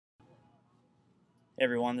Hey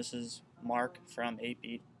everyone, this is Mark from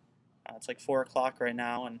 8-Beat. It's like 4 o'clock right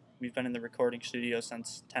now, and we've been in the recording studio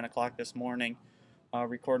since 10 o'clock this morning,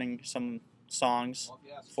 recording some songs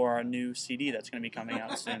for our new CD that's going to be coming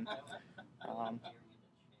out soon.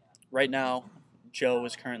 Right now, Joe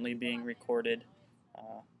is currently being recorded,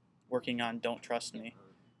 working on Don't Trust Me,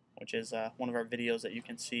 which is one of our videos that you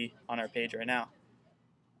can see on our page right now.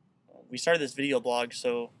 We started this video blog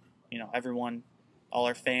so everyone, all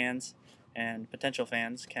our fans and potential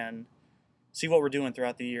fans, can see what we're doing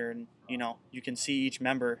throughout the year, and you can see each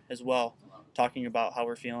member as well talking about how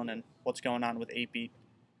we're feeling and what's going on with 8-Beat.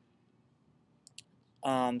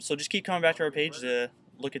 So just keep coming back to our page to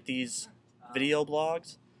look at these video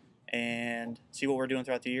blogs and see what we're doing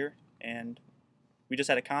throughout the year. And we just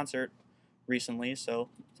had a concert recently, so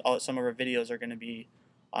some of our videos are going to be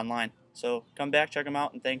online. So come back, check them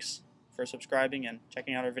out, and thanks for subscribing and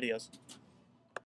checking out our videos.